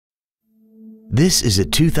This is a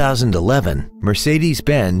 2011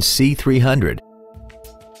 Mercedes-Benz C300.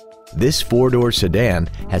 This four-door sedan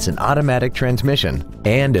has an automatic transmission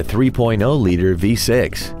and a 3.0-liter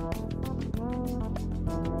V6.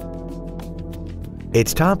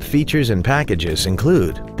 Its top features and packages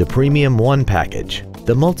include the Premium 1 package,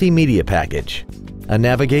 the Multimedia package, a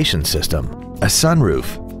navigation system, a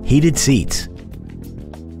sunroof, heated seats,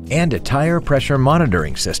 and a tire pressure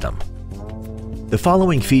monitoring system. The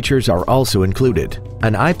following features are also included: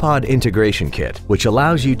 an iPod integration kit, which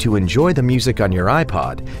allows you to enjoy the music on your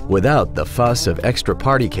iPod without the fuss of extra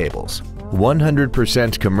party cables,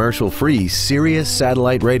 100% commercial-free Sirius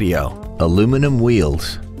satellite radio, aluminum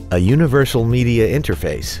wheels, a universal media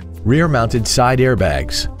interface, rear-mounted side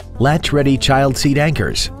airbags, latch-ready child seat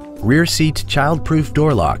anchors, rear seat child-proof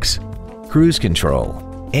door locks, cruise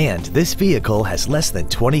control, and this vehicle has less than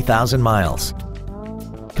 20,000 miles.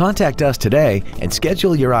 Contact us today and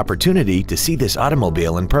schedule your opportunity to see this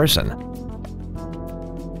automobile in person.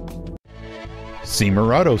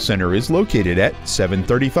 Seymour Auto Center is located at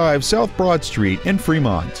 735 South Broad Street in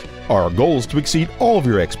Fremont. Our goal is to exceed all of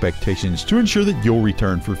your expectations to ensure that you'll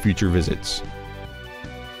return for future visits.